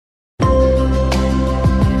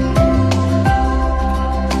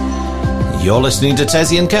You're listening to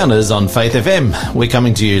Tassie Encounters on Faith FM. We're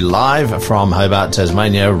coming to you live from Hobart,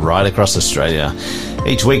 Tasmania, right across Australia.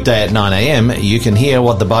 Each weekday at 9 a.m, you can hear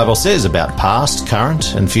what the Bible says about past,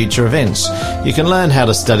 current and future events. You can learn how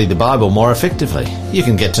to study the Bible more effectively. You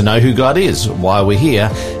can get to know who God is, why we're here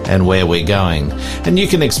and where we're going. And you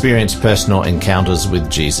can experience personal encounters with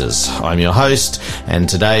Jesus. I'm your host, and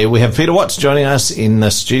today we have Peter Watts joining us in the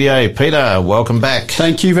studio. Peter, welcome back.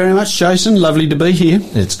 Thank you very much, Jason. Lovely to be here.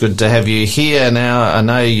 It's good to have you here. Now, I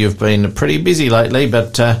know you've been pretty busy lately,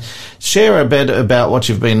 but share a bit about what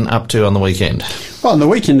you've been up to on the weekend. Well, on the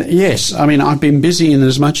weekend, yes. I mean, I've been busy in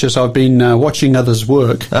as much as I've been watching others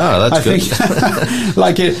work. Oh, that's good.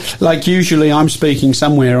 Think, like usually I'm speaking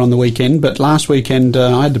somewhere on the weekend, but last weekend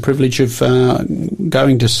I had the privilege of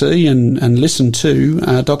going to see and listen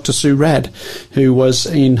to Dr. Sue Radd, who was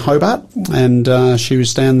in Hobart, and she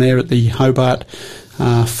was down there at the Hobart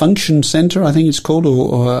Function Centre, I think it's called,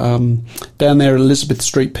 or down there at Elizabeth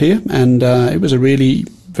Street Pier, and it was a really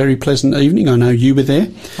very pleasant evening. I know you were there.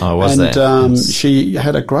 I was there. And yes. She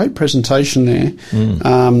had a great presentation there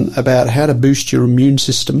about how to boost your immune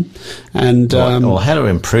system and or how to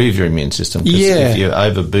improve your immune system. Because if you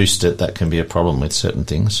overboost it, that can be a problem with certain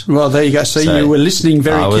things. Well, there you go. So you were listening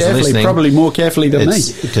very carefully, probably more carefully than me.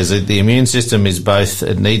 Because the immune system is both,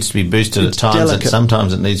 it needs to be boosted at times, and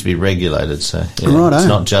sometimes it needs to be regulated. So it's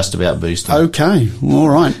not just about boosting. Okay, all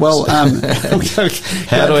right. Well, how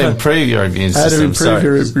to improve your immune system.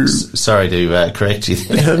 Sorry to correct you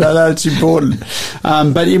there. No, it's important.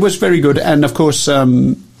 But it was very good. And, of course,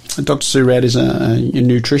 Dr. Sue Radd is a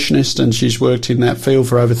nutritionist, and she's worked in that field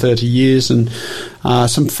for over 30 years. And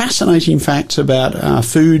some fascinating facts about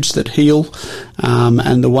foods that heal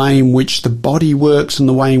and the way in which the body works and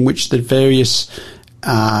the way in which the various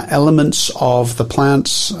elements of the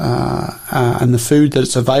plants and the food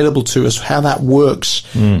that's available to us, how that works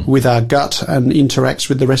with our gut and interacts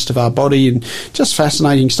with the rest of our body, and just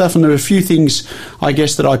fascinating stuff. And there were a few things, I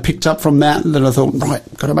guess, that I picked up from that I thought, right,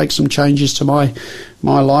 got to make some changes to my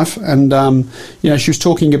life. And, she was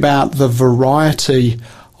talking about the variety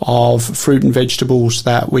of fruit and vegetables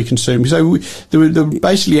that we consume. So they're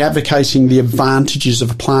basically advocating the advantages of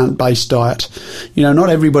a plant-based diet. Not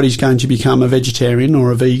everybody's going to become a vegetarian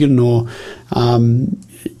or a vegan or,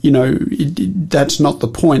 that's not the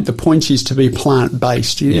point. The point is to be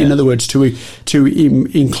plant-based. In other words, to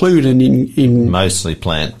include in mostly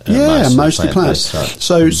plant. Mostly plant.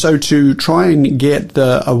 So to try and get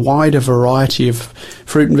a wider variety of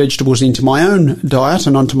fruit and vegetables into my own diet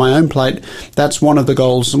and onto my own plate, that's one of the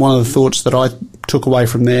goals and one of the thoughts that I took away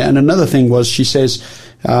from there. And another thing was, she says,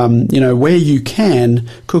 where you can,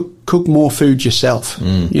 cook more food yourself.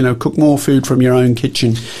 Cook more food from your own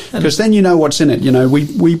kitchen, because then you know what's in it.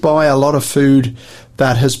 We buy a lot of food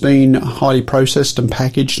that has been highly processed and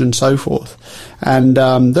packaged and so forth. And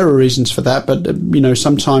there are reasons for that, but,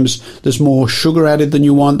 sometimes there's more sugar added than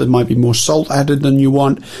you want. There might be more salt added than you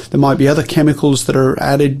want. There might be other chemicals that are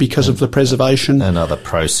added because of the preservation. And other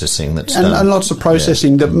processing that's done. And lots of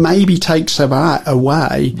processing that maybe takes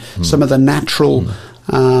away some of the natural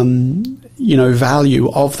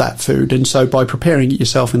value of that food. And so by preparing it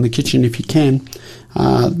yourself in the kitchen, if you can,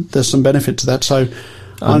 there's some benefit to that. So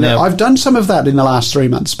I've done some of that in the last 3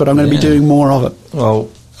 months, but I'm going to be doing more of it. Well,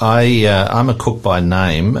 I'm a cook by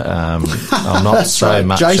name. I'm not so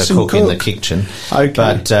much Jason a cook in the kitchen. Okay.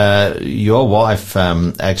 But your wife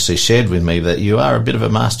actually shared with me that you are a bit of a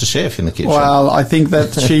master chef in the kitchen. Well, I think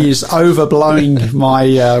that she is overblowing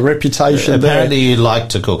my reputation. Apparently you like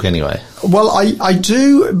to cook anyway. Well, I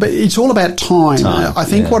do, but it's all about time. I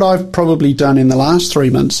think what I've probably done in the last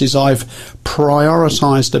 3 months is I've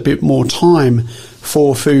prioritised a bit more time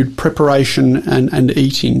for food preparation and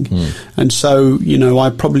eating. And so, I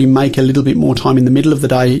probably make a little bit more time in the middle of the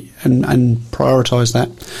day and prioritise that.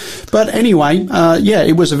 But anyway,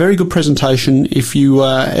 it was a very good presentation. If you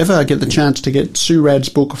ever get the chance to get Sue Radd's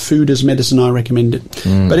book, Food as Medicine, I recommend it.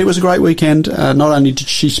 But it was a great weekend. Not only did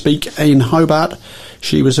she speak in Hobart,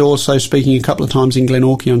 she was also speaking a couple of times in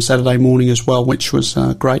Glenorchy on Saturday morning as well, which was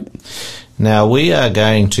great. Now, we are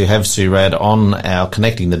going to have Sue Radd on our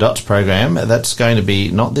Connecting the Dots program. That's going to be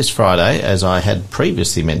not this Friday, as I had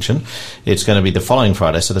previously mentioned. It's going to be the following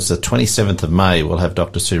Friday, so that's the 27th of May. We'll have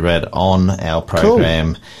Dr. Sue Radd on our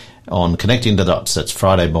program on Connecting the Dots. That's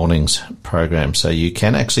Friday morning's program. So you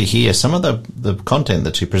can actually hear some of the content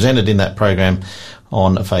that she presented in that program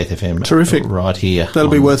on Faith FM. Terrific. Right here. That'll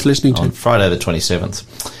be worth listening to. On Friday the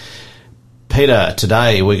 27th. Peter,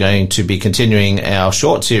 today we're going to be continuing our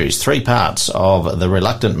short series, 3 parts of The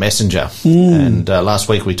Reluctant Messenger. And last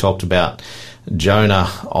week we talked about Jonah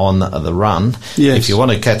on the Run. Yes. If you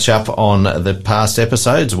want to catch up on the past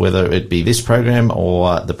episodes, whether it be this program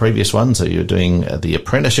or the previous ones, so you're doing the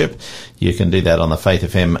apprenticeship, you can do that on the Faith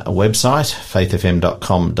FM website,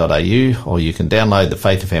 faithfm.com.au, or you can download the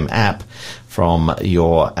Faith FM app from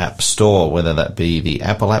your app store, whether that be the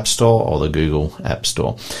Apple App Store or the Google App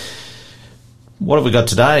Store. What have we got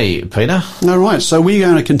today, Peter? All right, so we're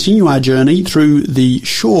going to continue our journey through the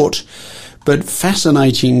short but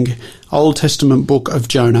fascinating Old Testament book of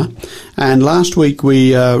Jonah. And last week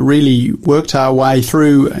we really worked our way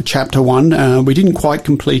through chapter 1. We didn't quite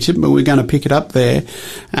complete it, but we're going to pick it up there.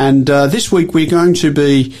 And this week we're going to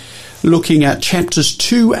be looking at chapters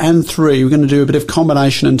 2 and 3. We're going to do a bit of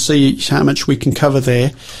combination and see how much we can cover there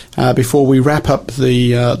before we wrap up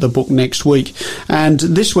the book next week. And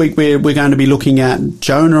this week we're going to be looking at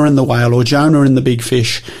Jonah and the whale, or Jonah and the big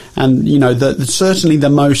fish. And, you know, certainly the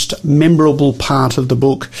most memorable part of the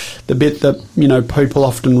book, the bit that, you know, people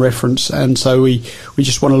often reference. And so we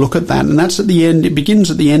just want to look at that. And that's at the end. It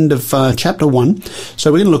begins at the end of chapter 1.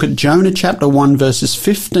 So we're going to look at Jonah chapter 1, verses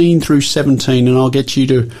 15 through 17. And I'll get you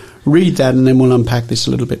to read that, and then we'll unpack this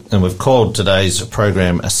a little bit. And we've called today's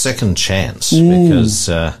program A Second Chance, because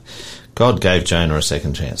God gave Jonah a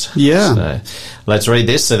second chance. Yeah. So let's read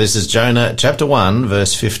this. So this is Jonah chapter 1,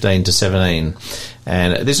 verse 15 to 17.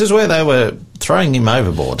 And this is where they were throwing him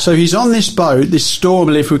overboard. So he's on this boat, this storm.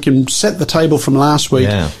 If we can set the table from last week,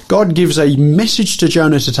 God gives a message to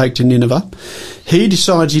Jonah to take to Nineveh. He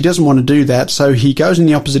decides he doesn't want to do that, so he goes in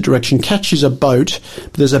the opposite direction, catches a boat.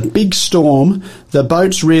 But there's a big storm. The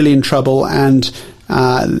boat's really in trouble, and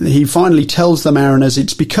he finally tells the mariners,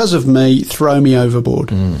 "It's because of me, throw me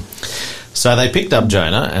overboard." So they picked up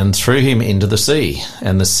Jonah and threw him into the sea,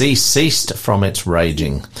 and the sea ceased from its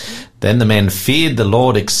raging. Then the men feared the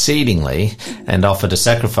Lord exceedingly and offered a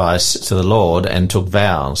sacrifice to the Lord and took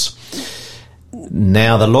vows.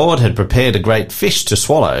 Now the Lord had prepared a great fish to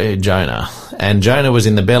swallow Jonah, and Jonah was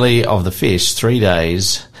in the belly of the fish 3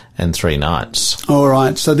 days and 3 nights. All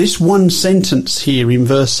right, so this one sentence here in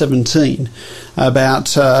verse 17 about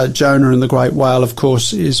Jonah and the great whale, of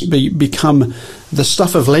course, is become the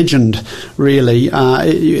stuff of legend, really,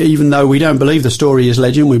 even though we don't believe the story is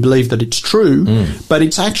legend, we believe that it's true, but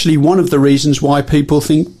it's actually one of the reasons why people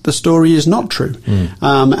think the story is not true.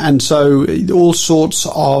 And so all sorts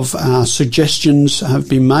of suggestions have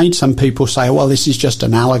been made. Some people say, well, this is just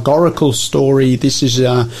an allegorical story. This is,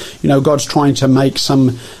 God's trying to make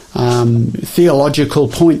some theological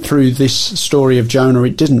point through this story of Jonah.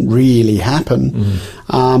 It didn't really happen.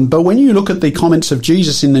 But when you look at the comments of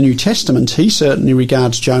Jesus in the New Testament, he certainly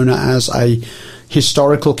regards Jonah as a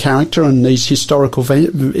historical character and these historical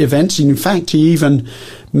events. In fact, he even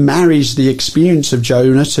marries the experience of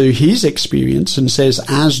Jonah to his experience and says,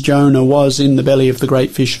 as Jonah was in the belly of the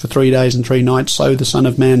great fish for 3 days and 3 nights, so the Son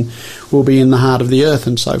of Man will be in the heart of the earth,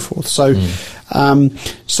 and so forth. So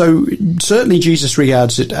certainly Jesus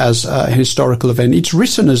regards it as a historical event. It's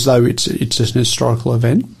written as though it's an historical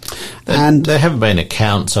event. And there have been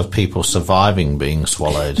accounts of people surviving being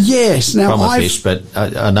swallowed from a fish, but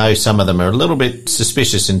I know some of them are a little bit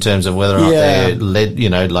suspicious in terms of whether or not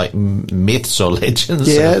they're like myths or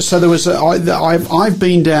legends. Yeah, so there was. I've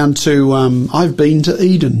been down to. I've been to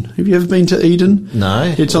Eden. Have you ever been to Eden?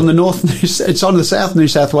 No. It's on the it's on the South New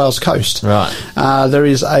South Wales coast. Right. There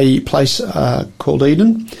is a place called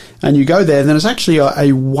Eden, and you go there. And there's actually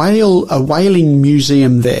a whaling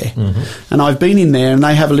museum there, and I've been in there, and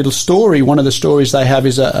they have a little story. One of the stories they have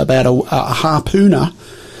is about a harpooner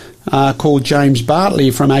called James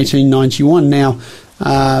Bartley from 1891. Now.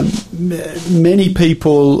 Many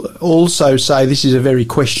people also say this is a very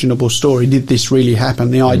questionable story. Did this really happen?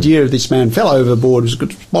 The idea of this man fell overboard, was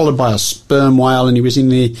swallowed by a sperm whale, and he was in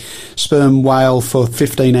the sperm whale for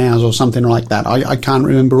 15 hours or something like that. I can't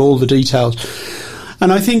remember all the details.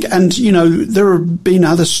 And I think, there have been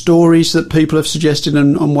other stories that people have suggested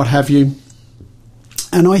and what have you.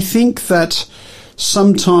 And I think that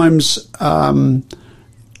sometimes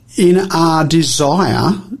in our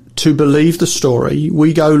desire to believe the story,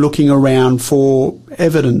 we go looking around for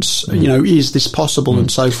evidence, is this possible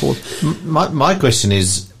and so forth. My question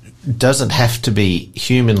is, does it have to be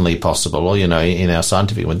humanly possible or, in our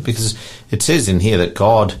scientific one? Because it says in here that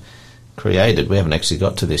God created. We haven't actually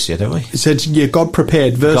got to this yet, have we? It says, God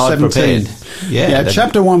prepared, verse 17.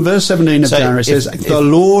 Chapter 1, verse 17 of Jonah says, the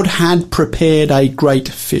Lord had prepared a great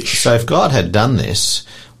fish. So if God had done this,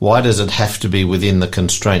 why does it have to be within the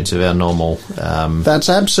constraints of our normal That's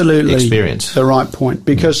absolutely experience? The right point,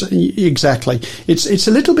 because exactly. It's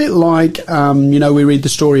a little bit like, we read the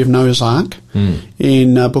story of Noah's Ark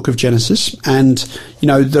in Book of Genesis, and,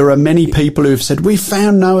 there are many people who have said, we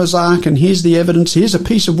found Noah's Ark, and here's the evidence, here's a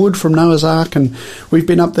piece of wood from Noah's Ark, and we've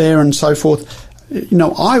been up there and so forth.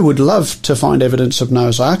 I would love to find evidence of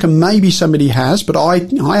Noah's Ark, and maybe somebody has, but I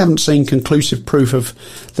haven't seen conclusive proof of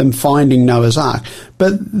them finding Noah's Ark.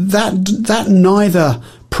 But that neither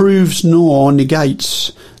proves nor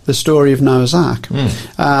negates the story of Noah's Ark.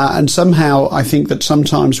 And somehow I think that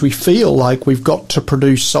sometimes we feel like we've got to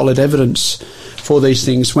produce solid evidence for these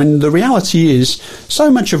things, when the reality is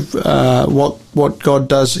so much of what God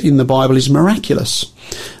does in the Bible is miraculous.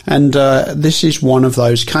 And this is one of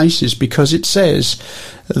those cases, because it says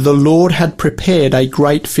the Lord had prepared a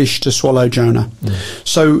great fish to swallow Jonah.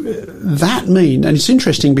 So that means, and it's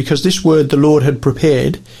interesting because this word, the Lord had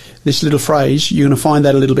prepared, this little phrase, you're going to find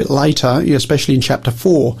that a little bit later, especially in chapter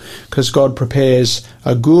 4, because God prepares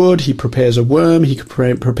a gourd, he prepares a worm, he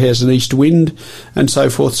prepares an east wind, and so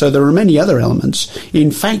forth. So there are many other elements.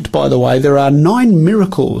 In fact, by the way, there are 9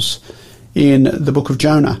 miracles in the book of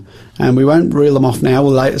Jonah, and we won't reel them off now.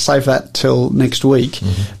 We'll save that till next week.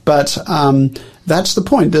 But that's the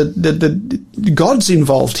point, that God's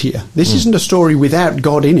involved here. This isn't a story without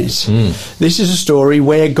God in it. This is a story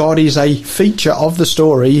where God is a feature of the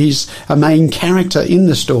story. He's a main character in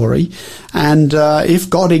the story. And if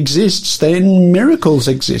God exists, then miracles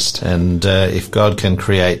exist. And if God can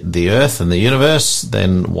create the earth and the universe,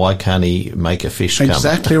 then why can't he make a fish come?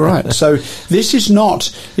 Exactly right. So this is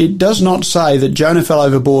not, it does not say that Jonah fell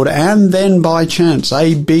overboard and then by chance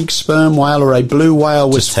a big sperm whale or a blue whale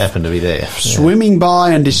was just happened to be there, swimming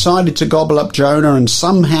by and decided to gobble up Jonah, and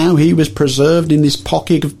somehow he was preserved in this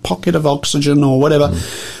pocket of oxygen or whatever.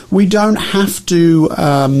 We don't have to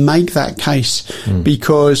make that case,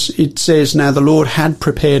 because it says, now the Lord had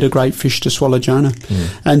prepared a great fish to swallow Jonah.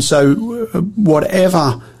 And so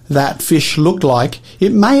whatever that fish looked like,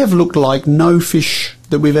 it may have looked like no fish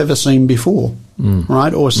that we've ever seen before,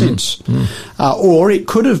 right, or since. Or it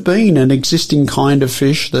could have been an existing kind of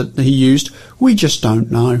fish that he used. We just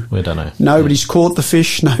don't know. We don't know. Nobody's caught the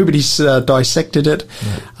fish. Nobody's dissected it.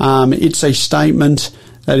 It's a statement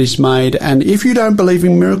that is made. And if you don't believe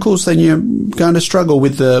in miracles, then you're going to struggle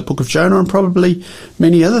with the book of Jonah and probably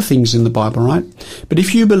many other things in the Bible, right? But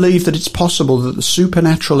if you believe that it's possible that the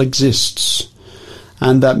supernatural exists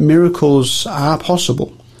and that miracles are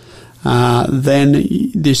possible, then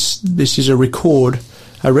this is a record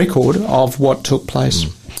of what took place.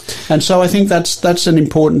 And so I think that's an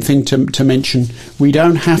important thing to mention. We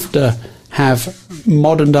don't have to have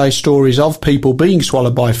modern day stories of people being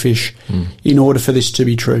swallowed by fish in order for this to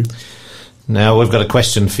be true. Now we've got a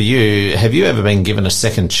question for you. Have you ever been given a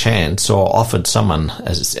second chance or offered someone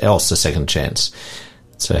else a second chance?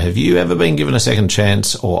 So have you ever been given a second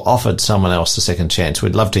chance or offered someone else a second chance?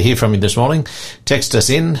 We'd love to hear from you this morning. Text us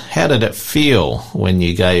in. How did it feel when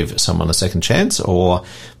you gave someone a second chance, or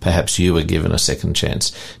perhaps you were given a second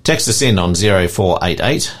chance? Text us in on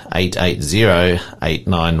 0488 880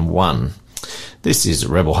 891. This is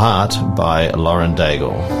Rebel Heart by Lauren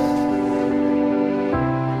Daigle.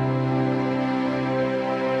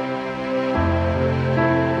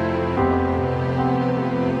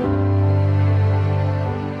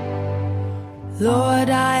 Lord,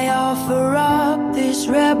 I offer up this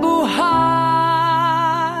rebel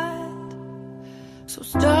heart, so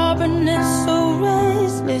stubborn and so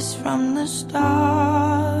restless from the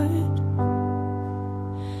start.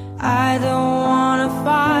 I don't wanna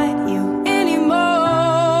fight you anymore,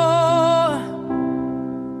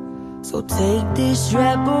 so take this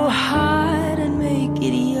rebel heart and make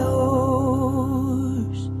it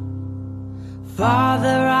yours. Father,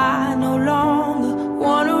 I no longer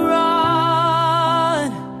wanna run.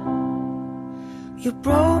 You've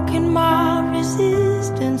broken my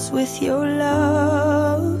resistance with your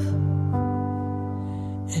love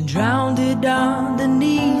and drowned it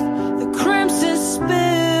underneath the crimson spill.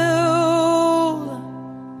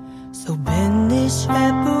 So bend this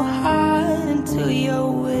rebel heart into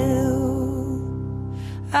your will.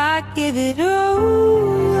 I give it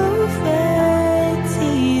over to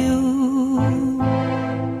you.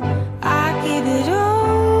 I give it over.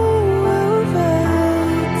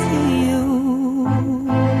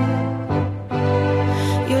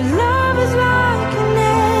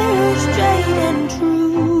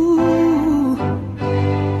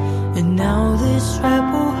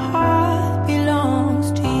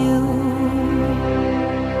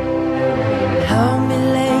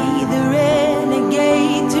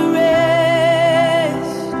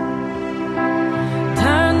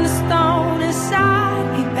 Turn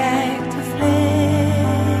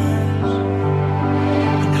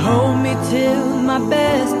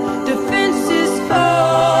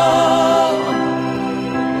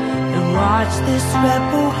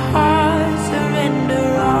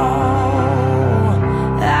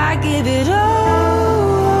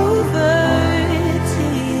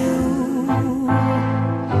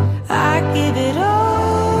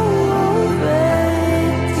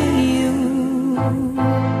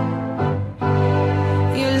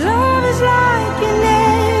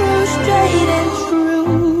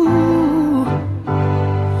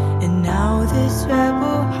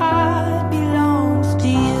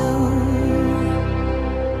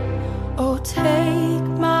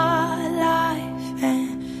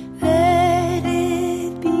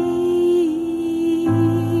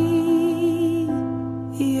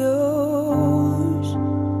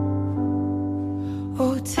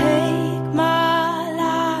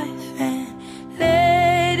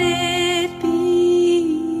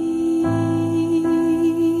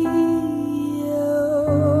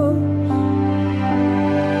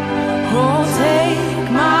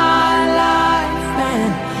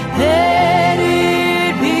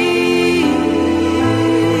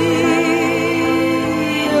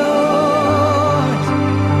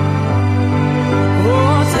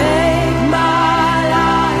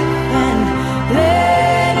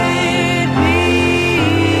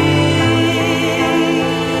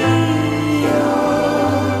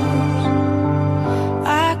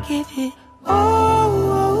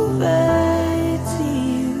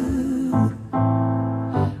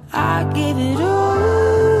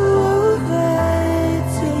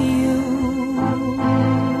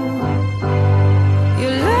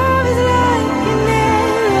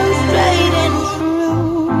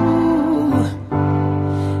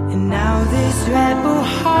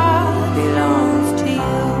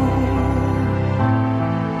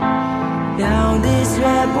Now this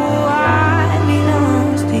rebel heart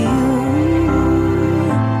belongs to you.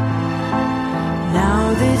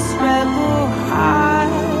 Now this rebel heart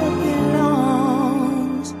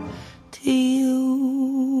belongs to you.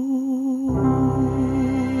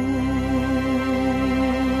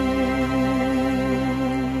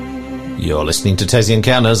 You're listening to Tassie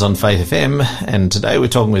Encounters on Faith FM, and today we're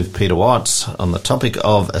talking with Peter Watts on the topic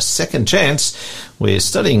of a second chance. We're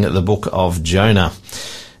studying the book of Jonah.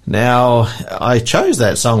 Now, I chose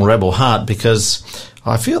that song, Rebel Heart, because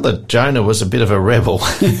I feel that Jonah was a bit of a rebel.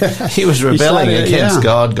 He was rebelling against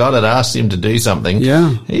God. God had asked him to do something.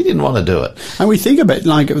 Yeah. He didn't want to do it. And we think about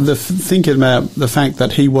thinking about the fact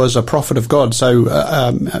that he was a prophet of God.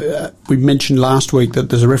 So we mentioned last week that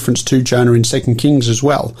there's a reference to Jonah in 2 Kings as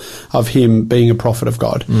well, of him being a prophet of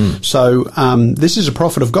God. So this is a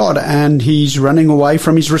prophet of God, and he's running away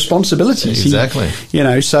from his responsibilities. Exactly.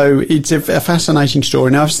 So it's a fascinating story.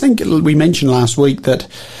 Now, I think we mentioned last week that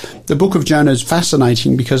the book of Jonah is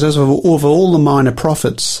fascinating because of all the minor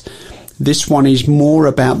prophets, this one is more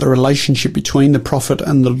about the relationship between the prophet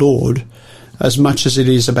and the Lord as much as it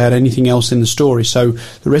is about anything else in the story. So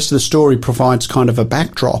the rest of the story provides kind of a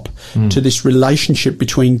backdrop to this relationship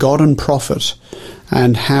between God and prophet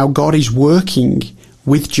and how God is working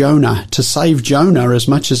with Jonah to save Jonah as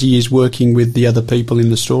much as he is working with the other people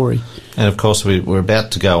in the story. And of course, we're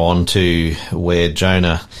about to go on to where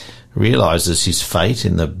Jonah realizes his fate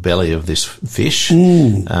in the belly of this fish.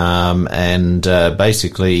 And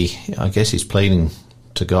basically, I guess he's pleading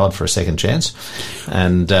to God for a second chance.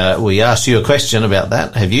 And we asked you a question about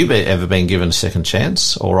that. Have you ever been given a second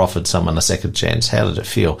chance or offered someone a second chance? How did it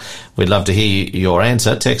feel? We'd love to hear your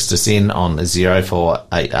answer. Text us in on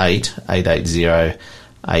 0488 880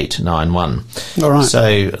 891. All right.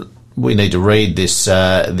 So we need to read this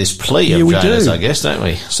plea of Jonah's, I guess, don't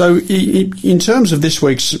we? So in terms of this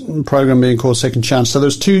week's program being called Second Chance, so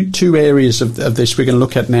there's two areas of this we're going to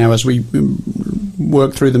look at now as we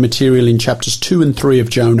work through the material in chapters 2 and 3 of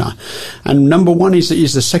Jonah. And number one is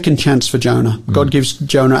the second chance for Jonah. God gives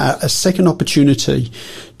Jonah a second opportunity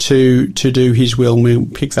to do his will, and we'll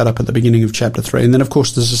pick that up at the beginning of chapter 3. And then, of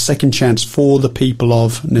course, there's a second chance for the people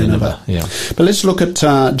of Nineveh. Yeah. But let's look at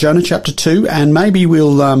Jonah chapter 2, and maybe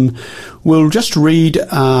we'll just read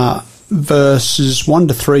verses 1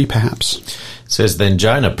 to 3, perhaps. It says, Then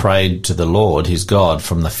Jonah prayed to the Lord his God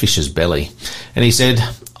from the fish's belly. And he said,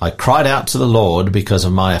 I cried out to the Lord because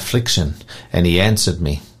of my affliction, and he answered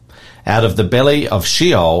me. Out of the belly of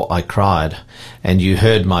Sheol I cried, and you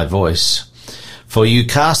heard my voice. For you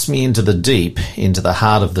cast me into the deep, into the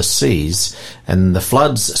heart of the seas, and the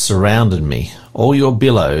floods surrounded me. All your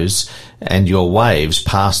billows and your waves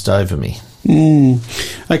passed over me.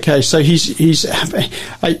 Okay, so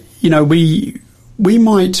we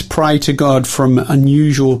might pray to God from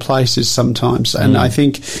unusual places sometimes, and I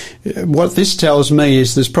think what this tells me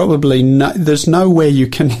is there's probably there's nowhere you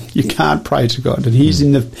can't pray to God, and he's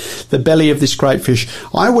in the belly of this great fish.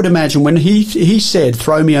 I would imagine when he said,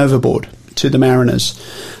 "Throw me overboard," to the mariners,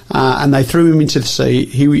 and they threw him into the sea,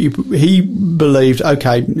 he believed,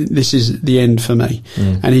 okay, this is the end for me.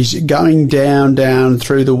 And he's going down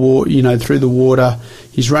through the water.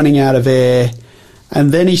 He's running out of air.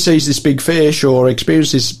 And then he sees this big fish, or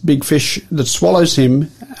experiences this big fish that swallows him,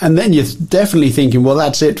 and then you're definitely thinking, well,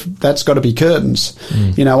 that's it. That's got to be curtains.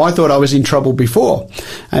 I thought I was in trouble before,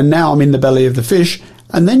 and now I'm in the belly of the fish.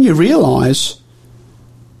 And then you realise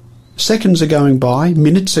seconds are going by,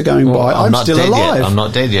 minutes are going by. I'm still alive. I'm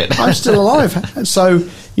not dead yet. I'm still alive. So,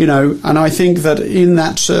 and I think that in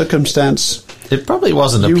that circumstance, it probably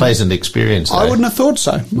wasn't a pleasant experience, though. I wouldn't have thought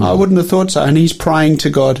so. I wouldn't have thought so. And he's praying to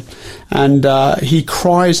God, and he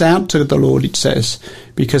cries out to the Lord, it says,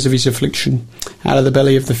 because of his affliction, out of the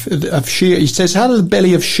belly of Sheol. He says, out of the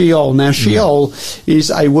belly of Sheol. Now, Sheol is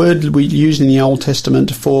a word we use in the Old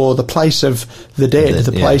Testament for the place of the dead,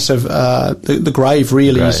 place of the grave,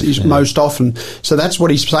 really, is most often. So that's what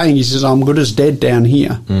he's saying. He says, I'm good as dead down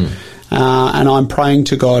here. And I'm praying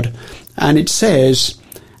to God. And it says,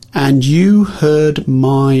 and you heard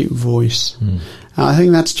my voice. I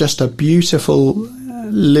think that's just a beautiful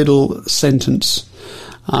little sentence.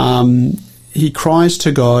 He cries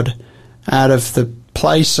to God out of the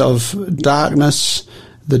place of darkness,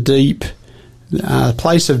 the deep,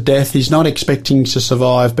 place of death. He's not expecting to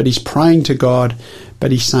survive, but he's praying to God,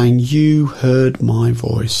 but he's saying, you heard my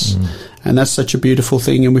voice. And that's such a beautiful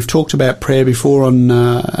thing. And we've talked about prayer before on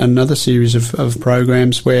another series of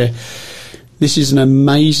programs where this is an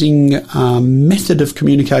amazing method of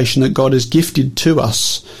communication that God has gifted to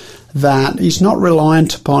us that is not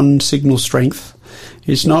reliant upon signal strength.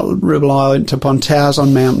 It's not reliant upon towers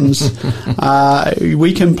on mountains.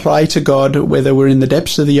 We can pray to God whether we're in the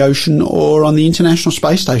depths of the ocean or on the International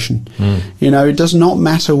Space Station. It does not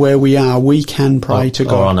matter where we are. We can pray to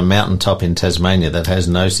God. Or on a mountaintop in Tasmania that has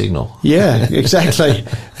no signal. Yeah, exactly.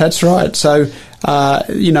 That's right. So,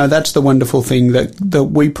 that's the wonderful thing that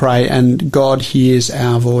we pray and God hears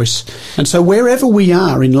our voice. And so wherever we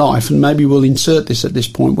are in life, and maybe we'll insert this at this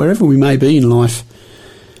point, wherever we may be in life,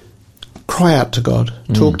 cry out to God,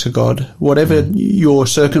 talk to God, whatever your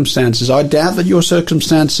circumstances. I doubt that your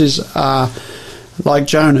circumstances are like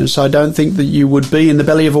Jonah's. I don't think that you would be in the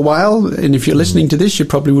belly of a whale, and if you're listening to this, you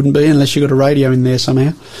probably wouldn't be unless you got a radio in there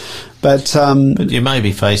somehow. But you may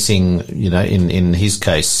be facing, in his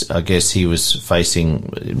case, I guess he was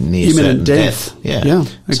facing near imminent certain death. Yeah,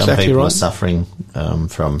 exactly. Some people right. are suffering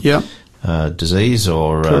from disease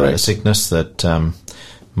or a sickness that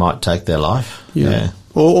might take their life. Yeah.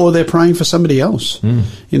 Or they're praying for somebody else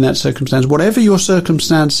in that circumstance. Whatever your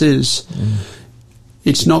circumstance is,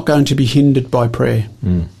 it's not going to be hindered by prayer.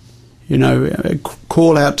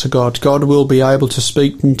 Call out to God. God will be able to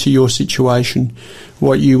speak into your situation,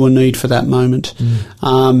 what you will need for that moment.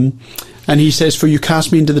 And he says, for you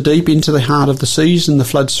cast me into the deep, into the heart of the seas, and the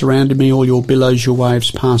floods surrounded me, all your billows, your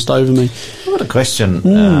waves passed over me. I've got a question.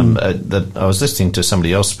 That I was listening to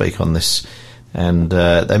somebody else speak on this, and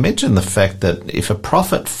they mentioned the fact that if a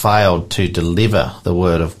prophet failed to deliver the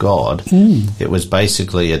word of God, it was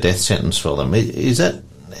basically a death sentence for them. Is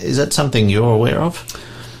that something you're aware of?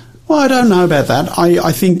 Well, I don't know about that.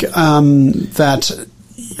 I think that,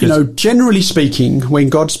 generally speaking, when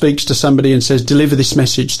God speaks to somebody and says, deliver this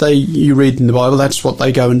message, you read in the Bible, that's what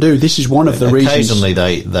they go and do. This is one of the reasons.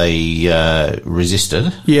 Occasionally they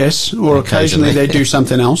resisted. Yes, or occasionally they do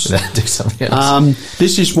something else. They do something else.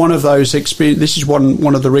 This is one of those this is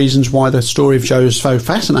one of the reasons why the story of Job is so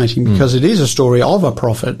fascinating, because it is a story of a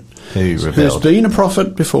prophet who's been a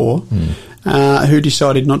prophet before, who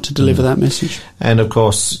decided not to deliver that message. And of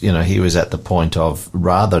course, he was at the point of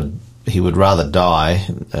he would rather die,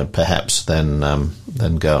 perhaps, than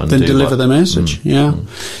go and deliver the message.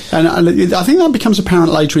 And I think that becomes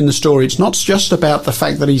apparent later in the story. It's not just about the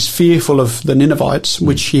fact that he's fearful of the Ninevites,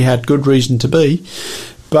 which he had good reason to be,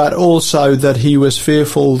 but also that he was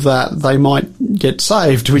fearful that they might get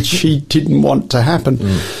saved, which he didn't want to happen.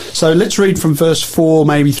 So let's read from verse 4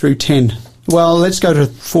 maybe through 10. Well, let's go to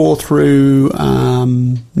 4 through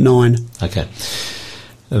 9. Okay.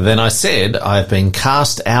 Then I said, I have been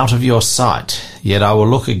cast out of your sight, yet I will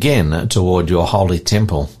look again toward your holy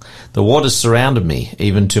temple. The waters surrounded me,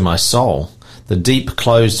 even to my soul. The deep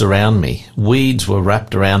closed around me. Weeds were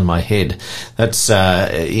wrapped around my head. That's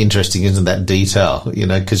interesting, isn't that detail?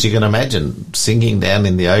 Because you can imagine sinking down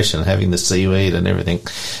in the ocean, having the seaweed and everything.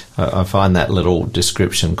 I find that little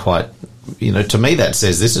description quite... to me that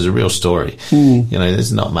says this is a real story. This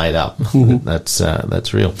is not made up.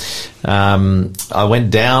 That's real. I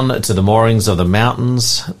went down to the moorings of the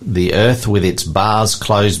mountains. The earth with its bars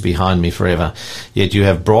closed behind me forever. Yet you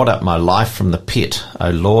have brought up my life from the pit,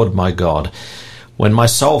 O Lord my God. When my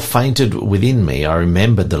soul fainted within me, I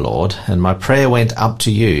remembered the Lord, and my prayer went up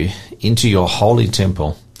to you, into your holy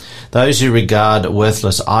temple. Those who regard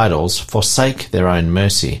worthless idols forsake their own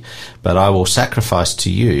mercy, but I will sacrifice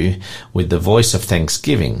to you with the voice of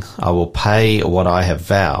thanksgiving. I will pay what I have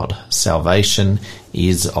vowed. Salvation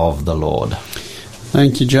is of the Lord.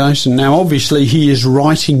 Thank you, Jason. Now, obviously, he is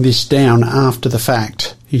writing this down after the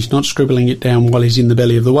fact. He's not scribbling it down while he's in the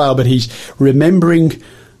belly of the whale, but he's remembering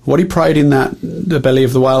what he prayed in the belly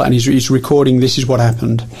of the whale, and he's recording this is what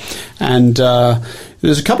happened. And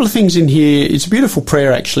there's a couple of things in here. It's a beautiful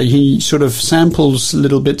prayer, actually. He sort of samples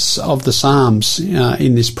little bits of the Psalms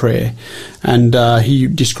in this prayer. And he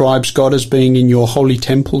describes God as being in your holy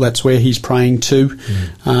temple. That's where he's praying to.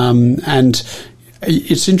 And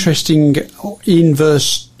it's interesting, in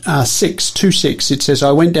verse 2:6, it says,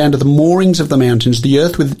 I went down to the moorings of the mountains, the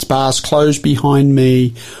earth with its bars closed behind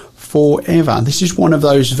me forever. This is one of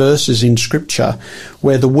those verses in Scripture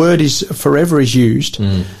where the word is forever is used,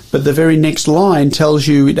 but the very next line tells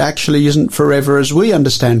you it actually isn't forever as we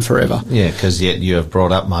understand forever. Yeah, because yet you have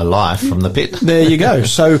brought up my life from the pit. There you go.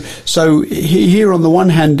 So here on the one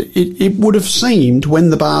hand, it would have seemed when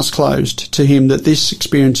the bars closed to him that this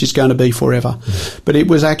experience is going to be forever, but it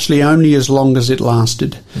was actually only as long as it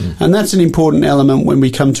lasted. And that's an important element when we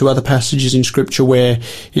come to other passages in Scripture where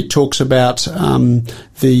it talks about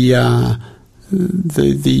the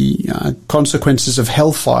consequences of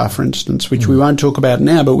hellfire, for instance, which we won't talk about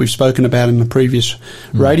now, but we've spoken about in the previous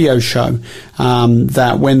radio show,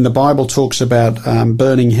 that when the Bible talks about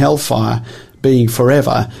burning hellfire, being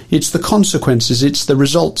forever. It's the consequences, it's the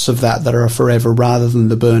results of that are forever rather than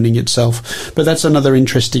the burning itself. But that's another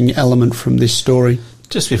interesting element from this story.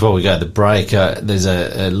 Just before we go to the break, there's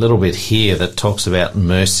a little bit here that talks about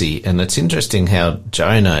mercy, and it's interesting how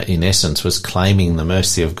Jonah, in essence, was claiming the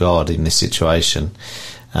mercy of God in this situation.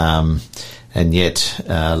 And yet,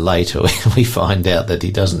 later we find out that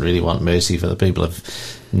he doesn't really want mercy for the people of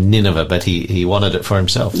Nineveh, but he wanted it for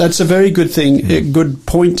himself. That's a very good thing, a good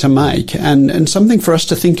point to make, and something for us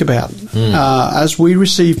to think about. As we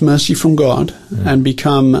receive mercy from God and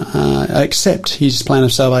accept his plan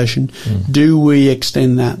of salvation, do we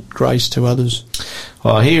extend that grace to others?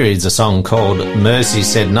 Well, here is a song called Mercy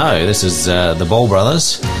Said No. This is the Ball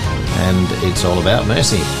Brothers, and it's all about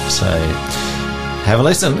mercy. So have a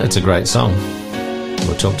listen. It's a great song.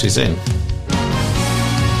 We'll talk to you soon.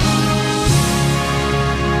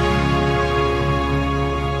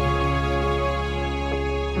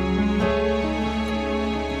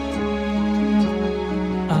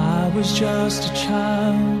 I was just a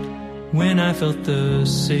child when I felt the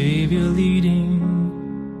Savior leading.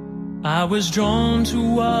 I was drawn to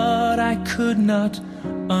what I could not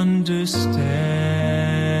understand,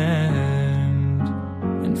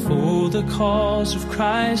 and for the cause of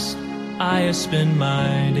Christ I spend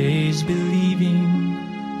my days believing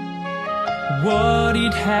what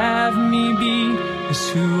he'd have me be is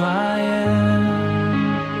who I am.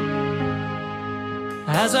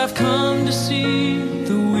 As I've come to see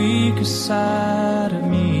the weakest side of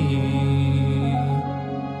me,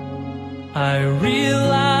 I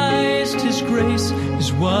realized his grace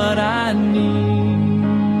is what I need.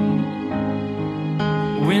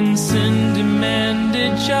 When sin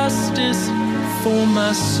demanded justice for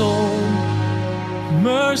my soul,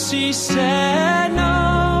 mercy said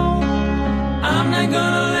no. I'm not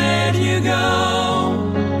gonna let you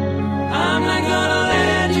go. I'm not gonna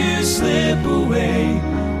let you slip away.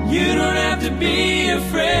 You don't have to be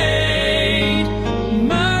afraid.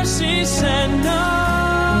 Mercy said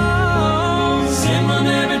no. Sin will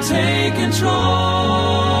never take control.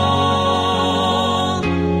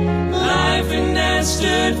 Life and death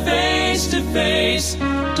stood face to face.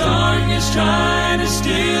 Darkness trying to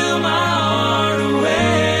steal my heart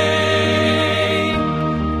away.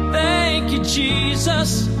 Thank you,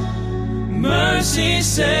 Jesus. Mercy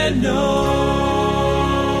said no.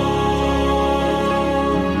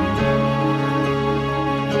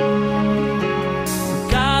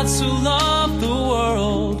 God so loved the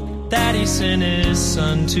world that he sent his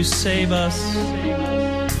Son to save us.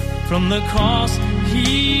 From the cross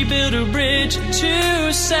he built a bridge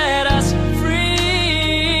to set us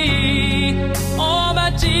free. Oh,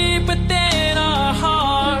 but deep within our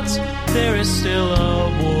hearts there is still a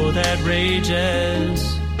war that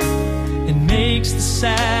rages. It makes the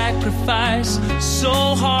sacrifice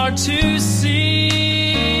so hard to see.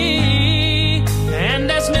 And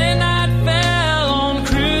as midnight fell on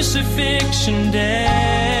crucifixion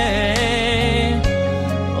day,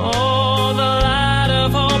 oh, the light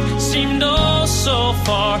of hope seemed oh so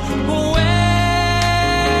far away.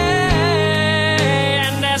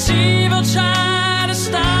 And as evil tried to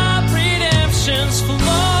stop redemption's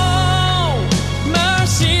flow,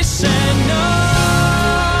 mercy said no.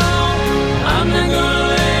 I'm not gonna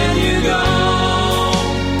let you go.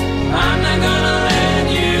 I'm not gonna let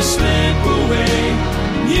you slip away.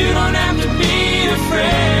 You don't have to be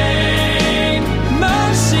afraid.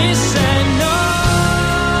 Mercy said no.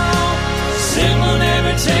 Sin will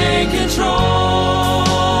never take control.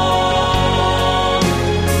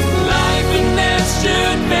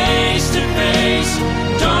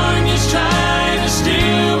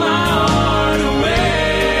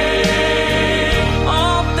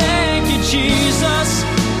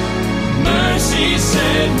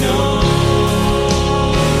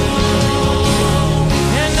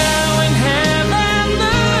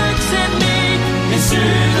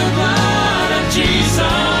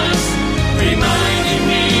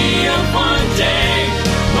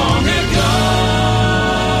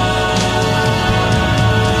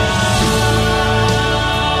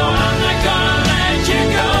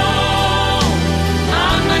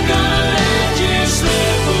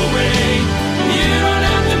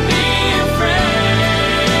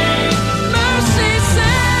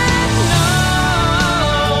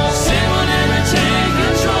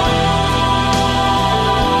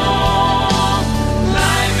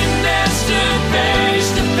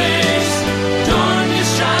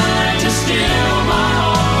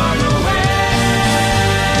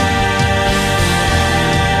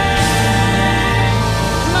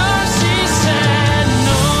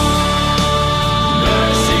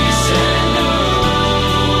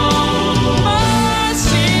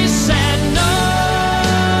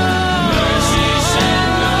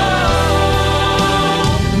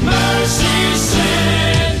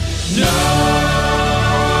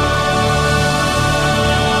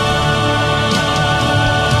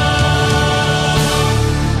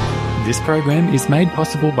 program is made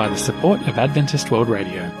possible by the support of Adventist World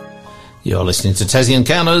Radio. You're listening to Tassie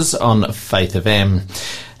Encounters on Faith FM.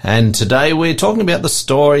 And today we're talking about the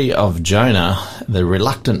story of Jonah, the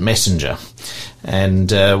reluctant messenger. And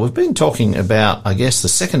we've been talking about, I guess, the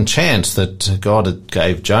second chance that God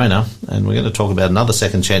gave Jonah, and we're going to talk about another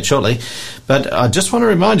second chance shortly. But I just want to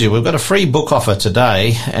remind you, we've got a free book offer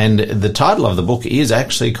today, and the title of the book is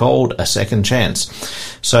actually called A Second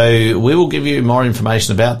Chance. So we will give you more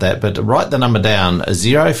information about that, but write the number down,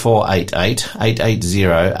 0488 880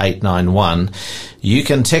 891. You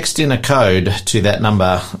can text in a code to that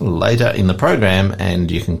number later in the program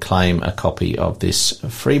and you can claim a copy of this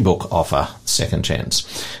free book offer, Second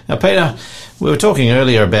Chance. Now, Peter, we were talking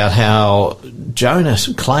earlier about how Jonah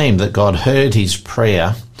claimed that God heard his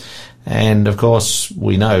prayer. And, of course,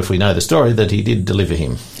 we know, if we know the story, that he did deliver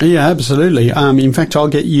him. Yeah, absolutely. In fact, I'll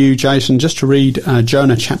get you, Jason, just to read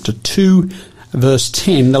Jonah chapter 2, verse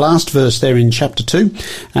 10, the last verse there in chapter 2,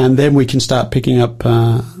 and then we can start picking up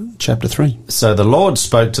chapter 3. So the Lord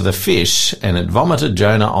spoke to the fish, and it vomited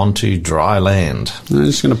Jonah onto dry land. I'm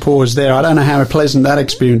just going to pause there. I don't know how pleasant that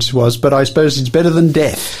experience was, but I suppose it's better than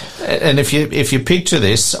death. And if you picture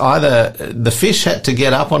this, either the fish had to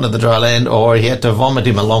get up onto the dry land or he had to vomit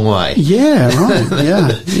him a long way. Yeah, right,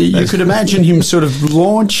 yeah. You could imagine him sort of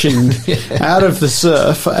launching out of the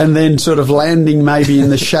surf and then sort of landing maybe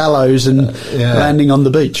in the shallows and landing on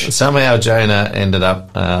the beach. Somehow Jonah ended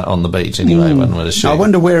up on the beach anyway, one would assume. I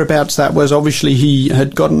wonder whereabouts that was. Obviously he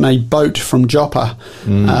had gotten a boat from Joppa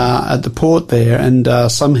at the port there, and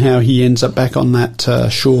somehow he ends up back on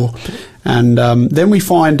that shore. And then we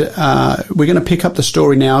find, we're going to pick up the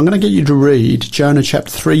story now. I'm going to get you to read Jonah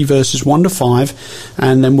chapter 3, verses 1 to 5,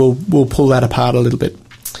 and then we'll pull that apart a little bit.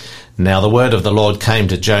 Now the word of the Lord came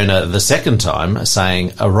to Jonah the second time,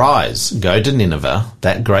 saying, Arise, go to Nineveh,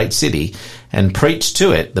 that great city, and preach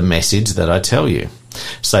to it the message that I tell you.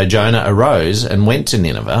 So Jonah arose and went to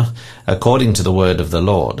Nineveh, according to the word of the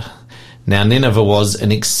Lord. Now Nineveh was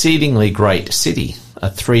an exceedingly great city, a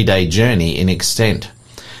 3-day journey in extent.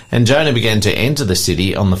 And Jonah began to enter the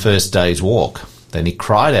city on the first day's walk. Then he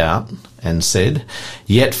cried out and said,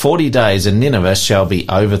 Yet 40 days and Nineveh shall be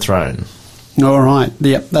overthrown. All right.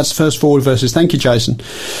 Yeah, that's the first 4 verses. Thank you, Jason.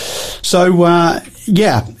 So,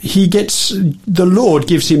 the Lord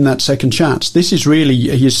gives him that second chance. This is really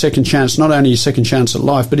his second chance, not only his second chance at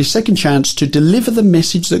life, but his second chance to deliver the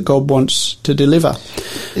message that God wants to deliver.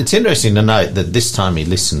 It's interesting to note that this time he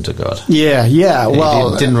listened to God. Yeah.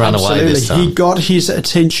 Well, he didn't run away this time. He got his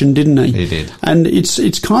attention, didn't he? He did. And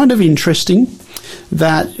it's kind of interesting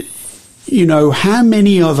that, how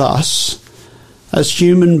many of us as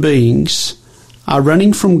human beings are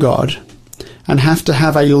running from God and have to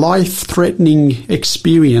have a life-threatening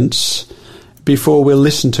experience before we'll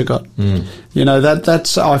listen to God.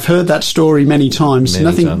 That's I've heard that story many times.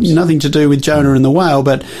 Nothing to do with Jonah and the whale,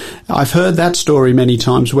 but I've heard that story many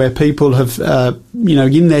times where people have,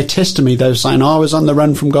 in their testimony, they're saying, I was on the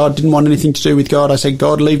run from God, didn't want anything to do with God. I said,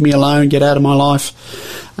 God, leave me alone, get out of my life.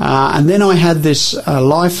 And then I had this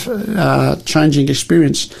life-changing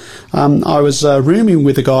experience. I was rooming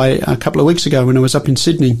with a guy a couple of weeks ago when I was up in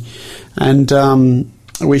Sydney, and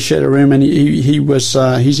we shared a room, and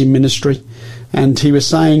he's in ministry, and he was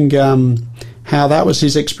saying how that was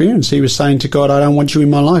his experience. He was saying to God, I don't want you in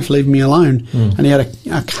my life, leave me alone. And he had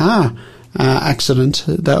a car accident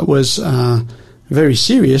that was very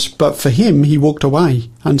serious, but for him, he walked away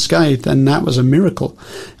unscathed, and that was a miracle.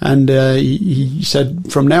 And he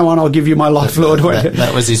said, from now on, I'll give you my life, Lord.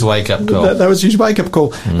 That was his wake-up call. That was his wake-up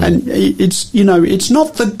call. And it's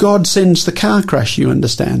not that God sends the car crash, you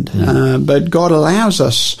understand, but God allows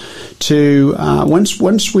us to,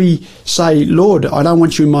 once we say, Lord, I don't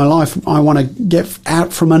want you in my life, I want to get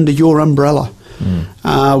out from under your umbrella.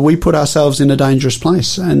 We put ourselves in a dangerous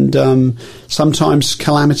place, and sometimes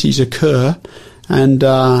calamities occur, and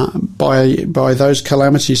by those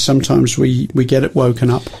calamities, sometimes we get it woken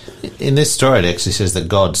up. In this story, it actually says that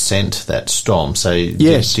God sent that storm. So,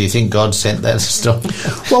 yes. Do you think God sent that storm?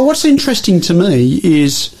 Well, what's interesting to me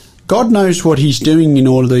is God knows what He's doing in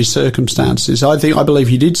all of these circumstances. I believe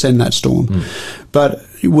He did send that storm, but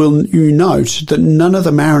will you note that none of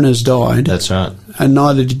the mariners died? That's right. And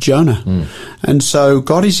neither did Jonah. And so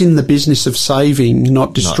God is in the business of saving,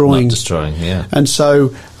 not destroying. Not destroying, yeah. And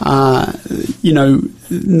so,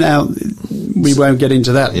 now we won't get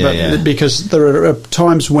into that, because there are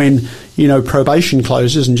times when, probation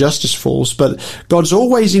closes and justice falls, but God's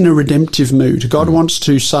always in a redemptive mood. God wants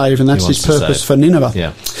to save, and that's his purpose for Nineveh.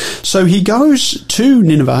 Yeah. So he goes to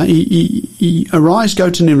Nineveh. He arise,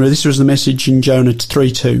 go to Nineveh. This was the message in Jonah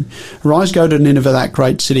 3:2. Arise, go to Nineveh, that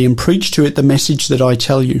great city, and preach to it the message that I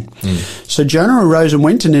tell you. So Jonah arose and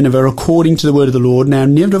went to Nineveh according to the word of the Lord. Now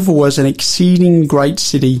Nineveh was an exceeding great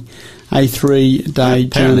city, a 3-day Apparently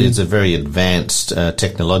journey. it's a very advanced,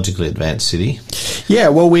 technologically advanced city. Yeah,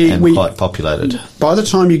 well, we quite populated. By the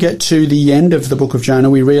time you get to the end of the book of Jonah,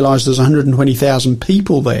 we realise there's 120,000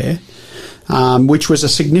 people there, which was a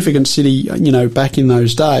significant city, back in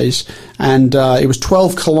those days. And it was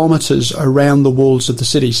 12 kilometres around the walls of the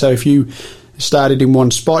city. So if you started in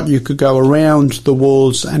one spot, you could go around the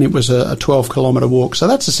walls, and it was a 12-kilometre walk. So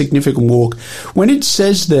that's a significant walk. When it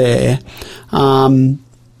says there,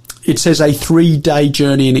 it says a 3-day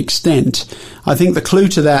journey in extent. I think the clue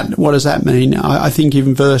to that, what does that mean? I think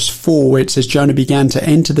in verse 4, where it says Jonah began to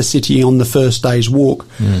enter the city on the first day's walk.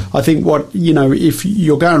 I think if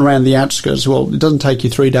you're going around the outskirts, well, it doesn't take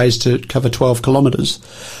you 3 days to cover 12 kilometres.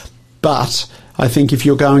 But I think if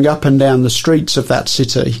you're going up and down the streets of that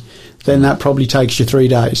city, then that probably takes you 3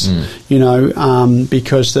 days,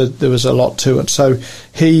 because there was a lot to it. So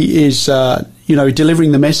he is,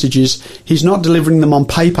 delivering the messages. He's not delivering them on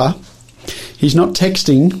paper. He's not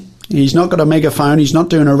texting. He's not got a megaphone. He's not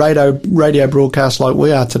doing a radio broadcast like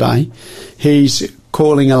we are today. He's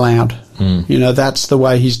calling aloud. That's the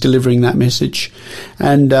way he's delivering that message.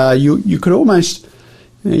 And you could almost...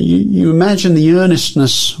 You imagine the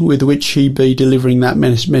earnestness with which he'd be delivering that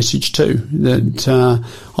message too, that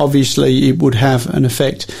obviously it would have an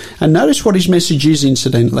effect. And notice what his message is,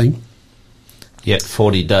 incidentally. Yet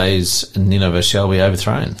 40 days Nineveh shall be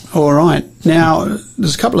overthrown. All right. Now,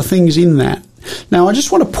 there's a couple of things in that. Now, I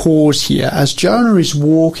just want to pause here as Jonah is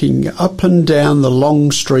walking up and down the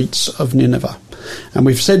long streets of Nineveh. And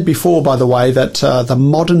we've said before, by the way, that the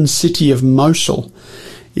modern city of Mosul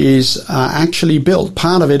is actually built.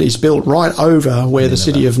 Part of it is built right over where the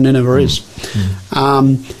city of Nineveh is.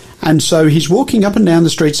 And so he's walking up and down the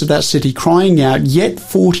streets of that city crying out, yet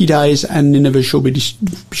 40 days and Nineveh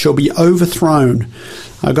shall be overthrown.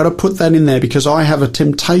 I've got to put that in there because I have a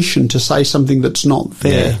temptation to say something that's not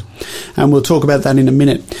there. And we'll talk about that in a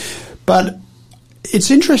minute. But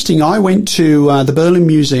it's interesting. I went to the Berlin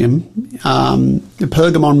Museum, the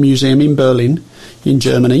Pergamon Museum in Berlin, in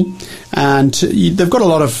Germany, and they've got a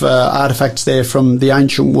lot of artefacts there from the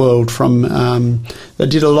ancient world. They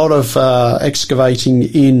did a lot of excavating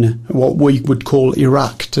in what we would call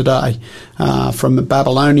Iraq today, from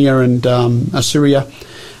Babylonia and Assyria,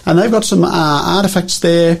 and they've got some artefacts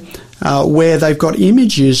there where they've got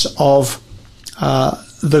images of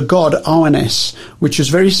the god Onnes, which is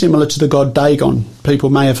very similar to the god Dagon.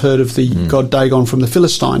 People may have heard of the god Dagon from the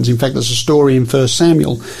Philistines. In fact, there's a story in 1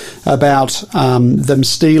 Samuel about them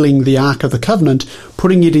stealing the Ark of the Covenant,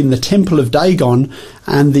 putting it in the temple of Dagon,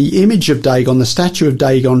 and the image of Dagon, the statue of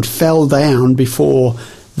Dagon, fell down before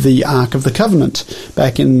the Ark of the Covenant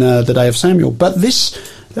back in the day of Samuel. But this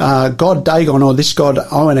god Dagon, or this god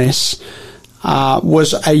Onnes,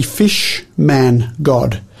 was a fish man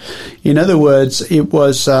god. In other words,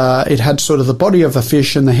 it had sort of the body of a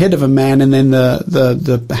fish and the head of a man, and then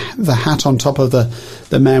the hat on top of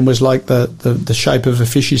the man was like the shape of a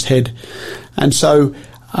fish's head. And so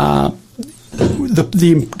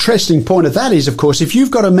the interesting point of that is, of course, if you've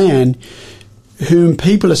got a man whom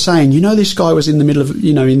people are saying, this guy was in the middle of,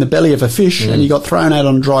 in the belly of a fish and he got thrown out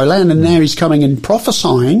on dry land, and now he's coming and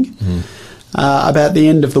prophesying about the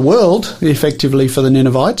end of the world, effectively, for the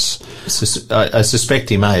Ninevites. I suspect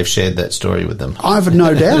he may have shared that story with them. I've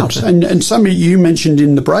no doubt. And some of you mentioned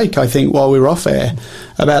in the break, I think, while we were off air,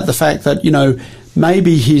 about the fact that,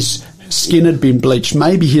 maybe his skin had been bleached,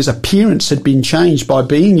 maybe his appearance had been changed by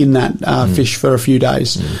being in that fish for a few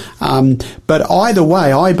days. But either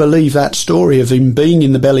way, I believe that story of him being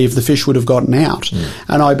in the belly of the fish would have gotten out.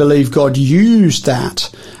 And I believe God used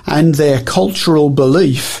that and their cultural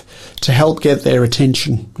belief to help get their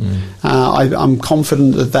attention. I'm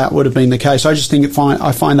confident that would have been the case. I just think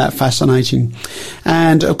I find that fascinating.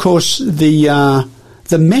 And of course, the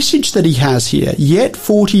message that he has here, yet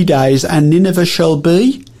 40 days and Nineveh shall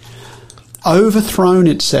be overthrown,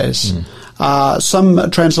 it says. Some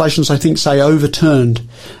translations, I think, say overturned.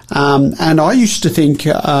 And I used to think,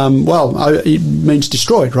 it means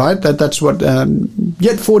destroyed, right? That's what,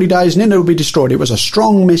 yet 40 days and then it will be destroyed. It was a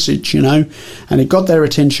strong message, and it got their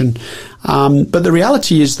attention. But the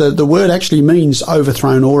reality is that the word actually means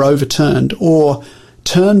overthrown or overturned or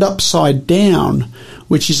turned upside down,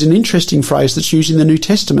 which is an interesting phrase that's used in the New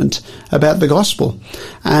Testament about the gospel.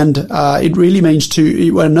 And it really means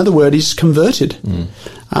well, another word is converted.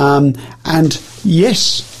 And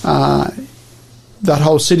yes, that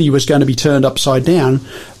whole city was going to be turned upside down,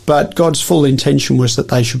 but God's full intention was that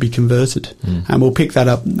they should be converted. And we'll pick that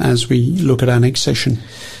up as we look at our next session.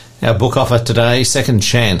 Our book offer today, Second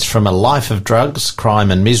Chance, From a Life of Drugs,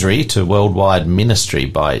 Crime and Misery to Worldwide Ministry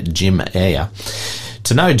by Jim Eyre.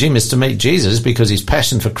 To know Jim is to meet Jesus because his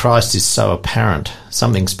passion for Christ is so apparent.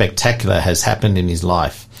 Something spectacular has happened in his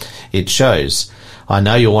life. It shows. I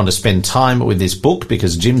know you'll want to spend time with this book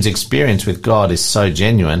because Jim's experience with God is so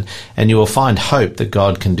genuine, and you will find hope that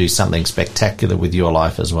God can do something spectacular with your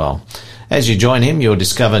life as well. As you join him, you'll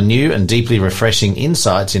discover new and deeply refreshing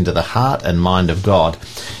insights into the heart and mind of God.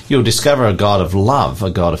 You'll discover a God of love, a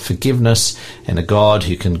God of forgiveness, and a God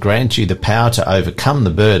who can grant you the power to overcome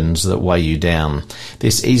the burdens that weigh you down.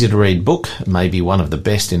 This easy-to-read book may be one of the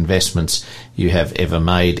best investments you have ever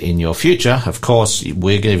made in your future. Of course,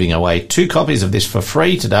 we're giving away 2 copies of this for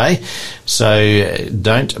free today, so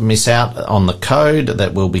don't miss out on the code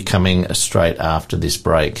that will be coming straight after this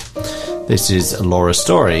break. This is Laura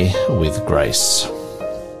Story with Grace.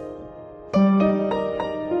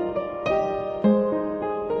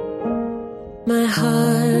 My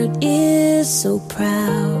heart is so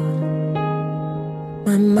proud.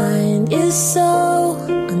 My mind is so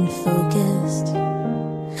unfocused.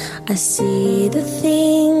 I see the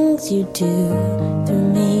things you do through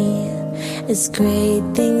me as great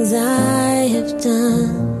things I have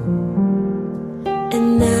done.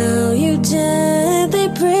 And now you gently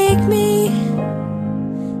break me,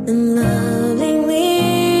 and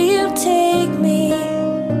lovingly you take me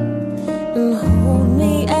and hold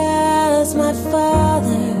me as my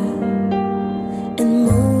Father and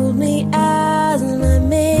mold me as my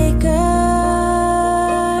Maker.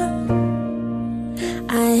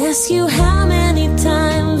 I ask you, how many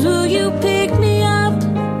times will you pick me up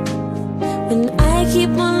when I keep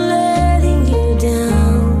on letting you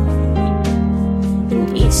down?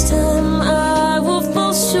 And each time I will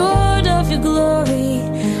fall short of your glory,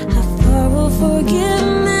 how far will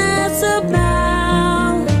forgiveness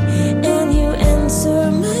abound? And you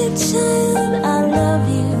answer, my child, I love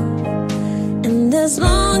you. And as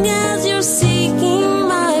long as you're seeking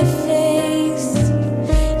my face,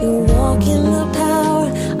 you walk in the power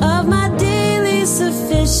of my daily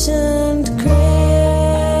sufficient grace.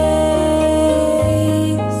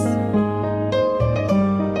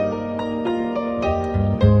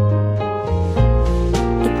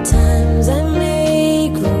 At times I may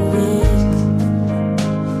grow weak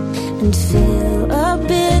and feel a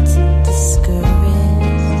bit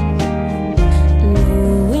discouraged,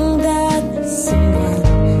 knowing that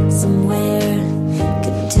someone somewhere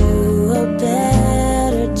could do a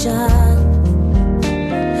better job.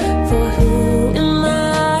 For who am I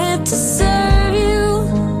to serve you?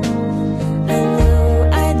 I know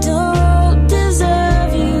I don't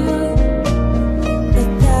deserve you, but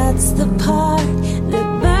that's the part that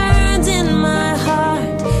burns in my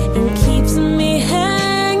heart and keeps me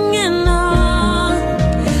hanging on.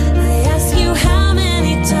 I ask you, how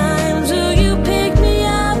many times will you pick me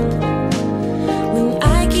up when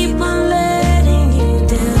I keep on letting you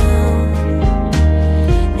down?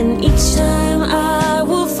 And each time I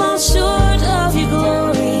will fall short of your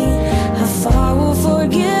glory, how far will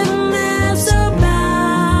forgiveness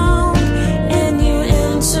abound? And you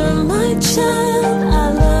answer, my child,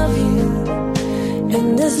 I love you.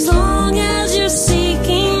 And as long as you're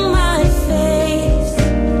seeking my face,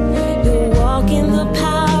 you walk in the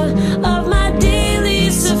power of my daily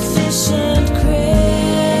sufficient grace.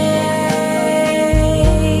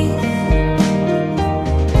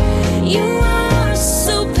 You are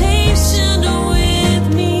so patient with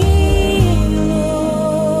me,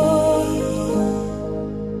 Lord.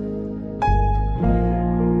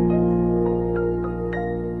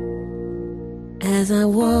 As I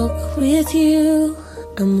walk with you,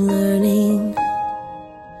 I'm learning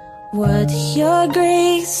what your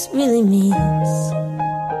grace really means.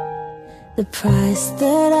 The price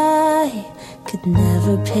that I could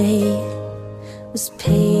never pay was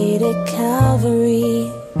paid at Calvary.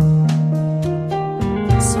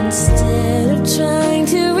 So instead of trying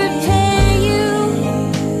to repay you,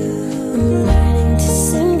 I'm learning to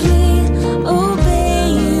simply obey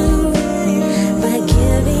you by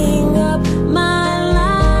giving up my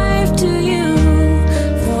life to you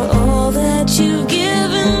for all that you've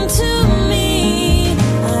given to me.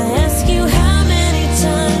 I ask you, how many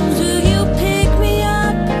times will you pick me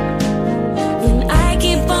up when I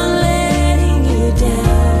keep on letting you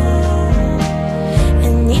down?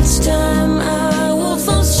 And each time I will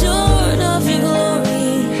fall short of your glory,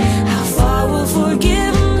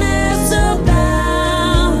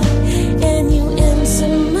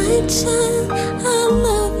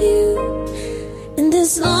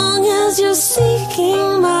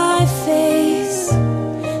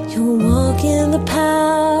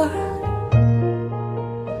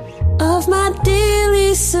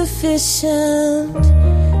 be sufficient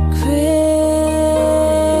grace.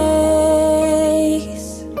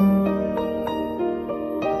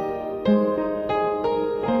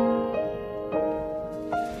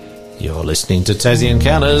 You're listening to Tassie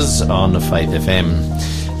Encounters on Faith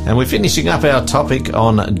FM. And we're finishing up our topic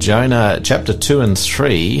on Jonah chapter 2 and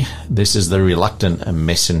 3. This is the reluctant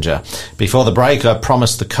messenger. Before the break, I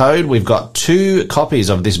promised the code. We've got 2 copies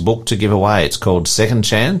of this book to give away. It's called Second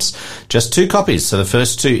Chance. Just 2 copies. So the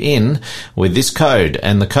first 2 in with this code.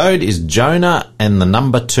 And the code is Jonah and the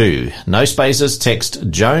number 2. No spaces. Text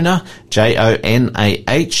Jonah, Jonah,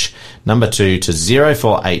 number 2 to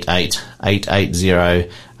 0488 880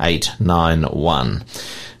 891.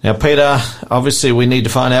 Now, Peter, obviously we need to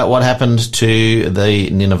find out what happened to the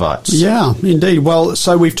Ninevites. Yeah, indeed. Well,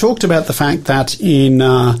 so we've talked about the fact that in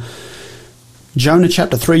Jonah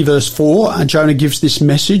chapter 3 verse 4, Jonah gives this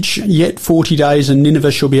message, yet 40 days and Nineveh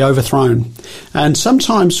shall be overthrown. And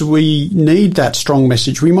sometimes we need that strong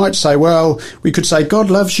message. We might say, well, we could say, God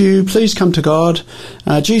loves you, please come to God.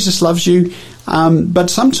 Jesus loves you. But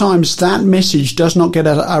sometimes that message does not get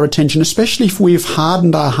our attention, especially if we've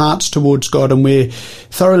hardened our hearts towards God and we're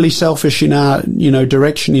thoroughly selfish in our,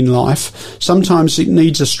 direction in life. Sometimes it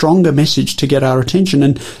needs a stronger message to get our attention.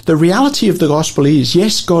 And the reality of the gospel is,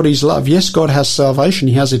 yes, God is love. Yes, God has salvation.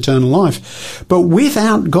 He has eternal life. But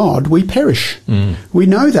without God, we perish. We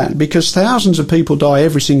know that because thousands of people die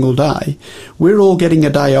every single day. We're all getting a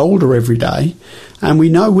day older every day. And we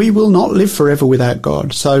know we will not live forever without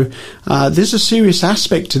God. So there's a serious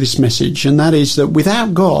aspect to this message, and that is that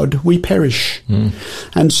without God, we perish.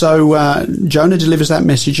 And so Jonah delivers that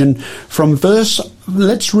message. And from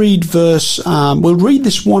let's read we'll read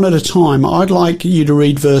this one at a time. I'd like you to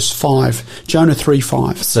read verse 5, Jonah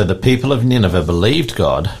 3:5. So the people of Nineveh believed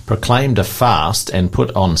God, proclaimed a fast, and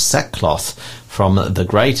put on sackcloth from the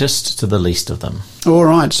greatest to the least of them. All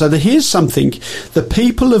right, so here's something. The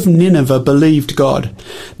people of Nineveh believed God.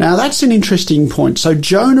 Now, that's an interesting point. So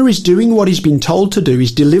Jonah is doing what he's been told to do.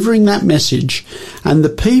 He's delivering that message. And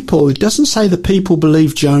it doesn't say the people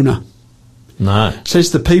believed Jonah. No. It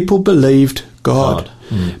says the people believed God.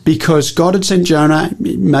 Because God had sent Jonah.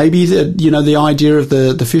 Maybe the idea of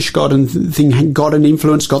the fish god and thing got an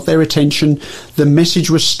influence, got their attention. The message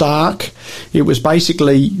was stark. It was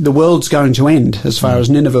basically the world's going to end as far as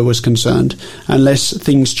Nineveh was concerned unless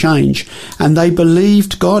things change. And they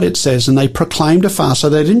believed God, it says, and they proclaimed a fast. So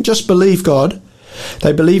they didn't just believe God.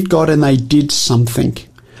 They believed God and they did something.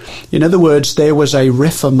 In other words, there was a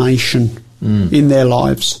reformation in their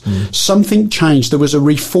lives. Something changed. There was a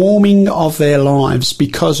reforming of their lives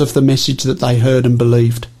because of the message that they heard and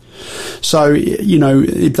believed. So,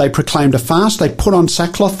 they proclaimed a fast. They put on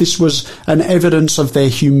sackcloth. This was an evidence of their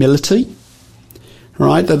humility,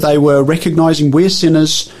 right? That they were recognizing we're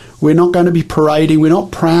sinners. We're not going to be parading. We're not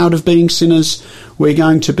proud of being sinners. We're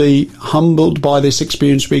going to be humbled by this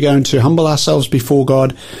experience. We're going to humble ourselves before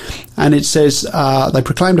God. And it says they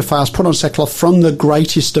proclaimed a fast, put on sackcloth from the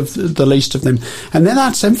greatest of the least of them. And then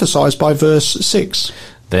that's emphasized by verse 6.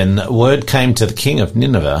 Then word came to the king of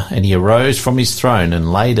Nineveh, and he arose from his throne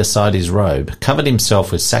and laid aside his robe, covered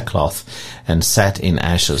himself with sackcloth, and sat in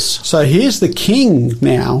ashes. So here's the king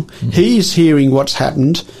now. He's hearing what's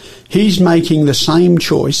happened. He's making the same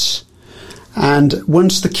choice. And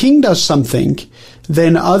once the king does something,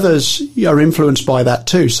 then others are influenced by that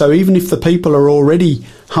too. So even if the people are already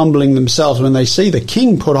humbling themselves, when they see the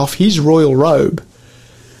king put off his royal robe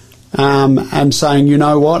and saying, you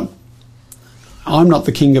know what, I'm not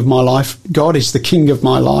the king of my life, God is the king of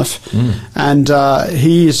my life. And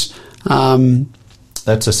he is...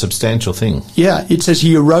 that's a substantial thing. Yeah, it says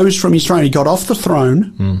he arose from his throne. He got off the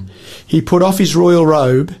throne. He put off his royal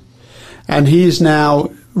robe, and he is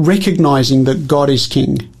now recognizing that God is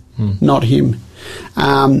king, not him.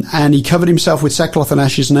 And he covered himself with sackcloth and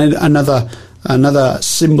ashes, and another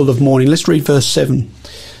symbol of mourning. Let's read verse 7.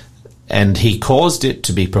 And he caused it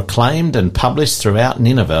to be proclaimed and published throughout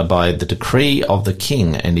Nineveh by the decree of the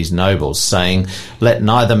king and his nobles, saying, Let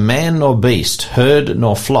neither man nor beast, herd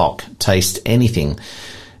nor flock taste anything.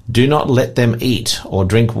 Do not let them eat or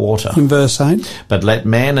drink water. In verse 8. But let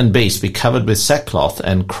man and beast be covered with sackcloth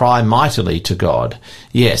and cry mightily to God.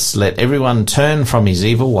 Yes, let everyone turn from his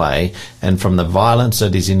evil way and from the violence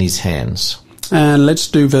that is in his hands. And let's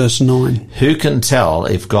do verse 9. Who can tell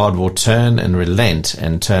if God will turn and relent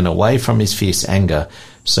and turn away from his fierce anger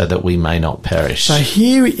so that we may not perish. So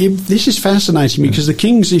here, this is fascinating because the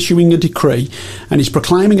king's issuing a decree and he's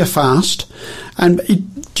proclaiming a fast. And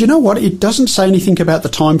do you know what? It doesn't say anything about the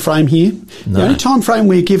time frame here. No. The only time frame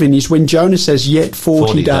we're given is when Jonah says, yet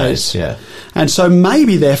 40 days. Yeah. And so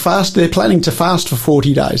maybe they're planning to fast for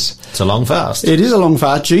 40 days. It's a long fast. It is a long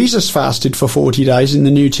fast. Jesus fasted for 40 days in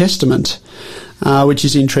the New Testament, which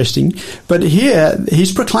is interesting. But here,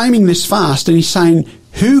 he's proclaiming this fast and he's saying,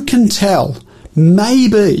 who can tell?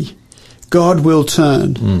 Maybe God will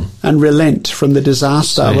turn and relent from the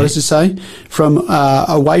disaster. So, what does it say? From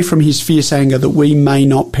away from his fierce anger, that we may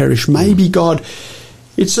not perish. Maybe God.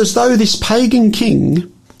 It's as though this pagan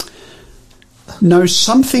king knows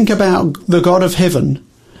something about the God of heaven,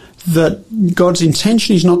 that God's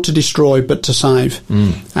intention is not to destroy but to save.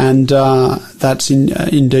 And that's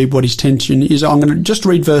indeed what his intention is. I'm going to just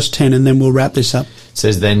read verse 10 and then we'll wrap this up. It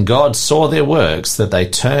says, then God saw their works, that they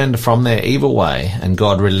turned from their evil way, and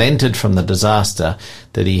God relented from the disaster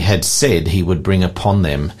that he had said he would bring upon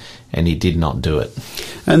them, and he did not do it.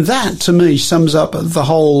 And that, to me, sums up the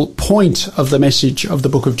whole point of the message of the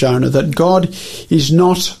book of Jonah, that God is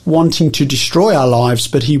not wanting to destroy our lives,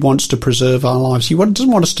 but he wants to preserve our lives. He doesn't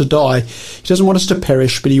want us to die. He doesn't want us to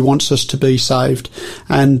perish, but he wants us to be saved.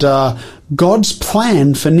 And God's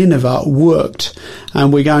plan for Nineveh worked,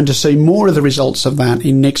 and we're going to see more of the results of that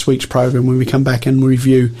in next week's program when we come back and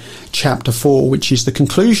review chapter 4, which is the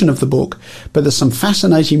conclusion of the book. But there's some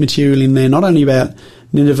fascinating material in there, not only about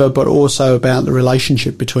Nineveh, but also about the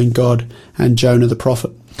relationship between God and Jonah the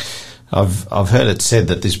prophet. I've heard it said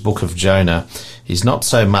that this book of Jonah is not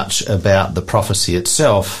so much about the prophecy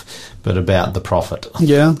itself, but about the prophet.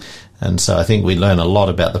 Yeah. And so I think we learn a lot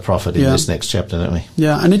about the prophet in this next chapter, don't we?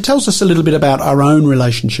 Yeah, and it tells us a little bit about our own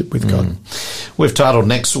relationship with God. We've titled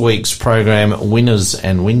next week's program Winners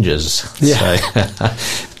and Whingers. Yeah.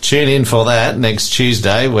 So tune in for that next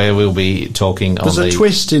Tuesday, where we'll be talking on There's a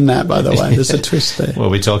twist in that, by the way. There's a twist there. We'll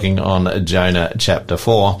be talking on Jonah chapter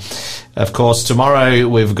 4. Of course, tomorrow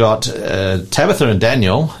we've got Tabitha and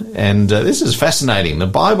Daniel, and this is fascinating. The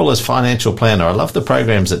Bible as Financial Planner. I love the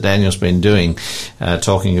programs that Daniel's been doing,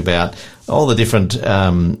 talking about all the different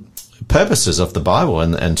purposes of the Bible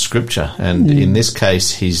and Scripture. And in this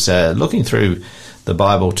case, he's looking through the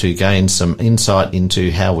Bible to gain some insight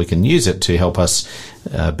into how we can use it to help us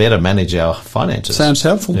better manage our finances. Sounds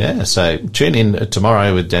helpful. Yeah, so tune in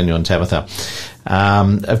tomorrow with Daniel and Tabitha.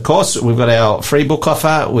 Of course, we've got our free book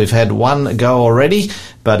offer. We've had one go already,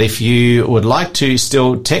 but if you would like to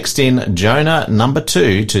still text in Jonah number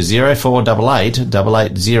 2 to 0488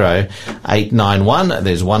 880 891,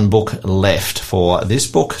 there's one book left for this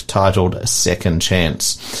book titled Second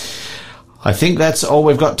Chance. I think that's all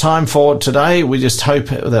we've got time for today. We just hope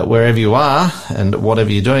that wherever you are and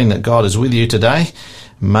whatever you're doing, that God is with you today.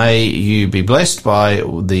 May you be blessed by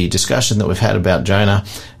the discussion that we've had about Jonah,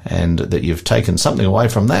 and that you've taken something away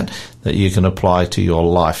from that you can apply to your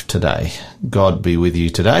life today. God be with you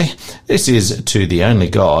today. This is To the Only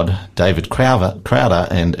God, David Crowder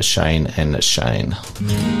and Shane and Shane.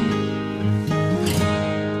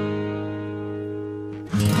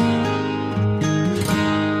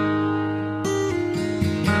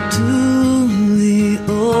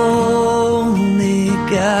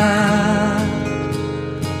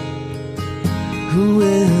 Who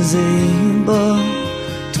is able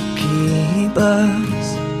to keep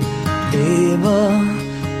us, able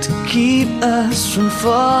to keep us from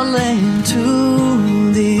falling,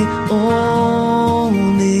 to the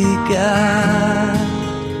only God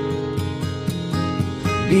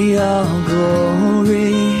be all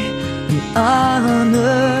glory and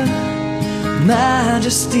honor,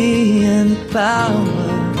 majesty and power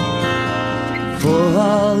for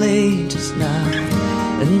all ages now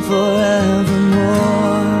and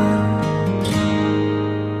forevermore.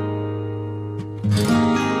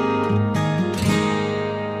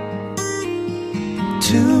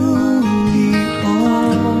 To the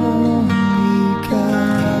only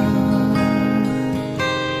God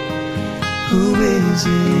who is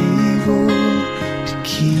able to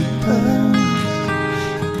keep us,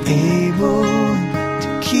 able to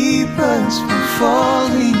keep us from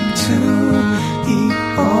falling, to the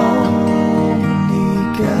only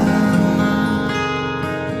God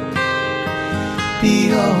be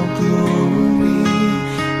all glory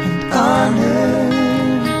and honor,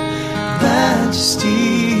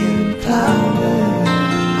 majesty and power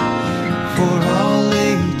for all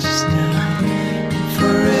ages now and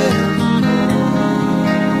forevermore.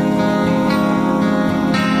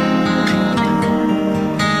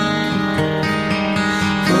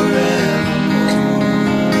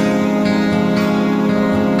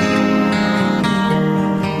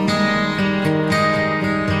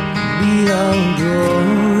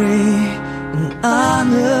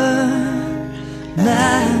 honor,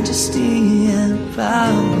 majesty, and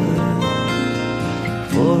power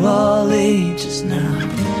for all ages now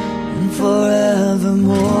and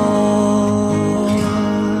forevermore.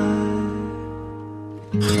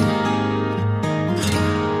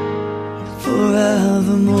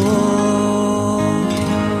 Forevermore.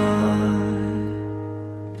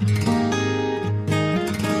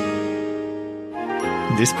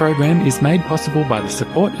 This program is made possible by the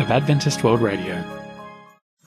support of Adventist World Radio.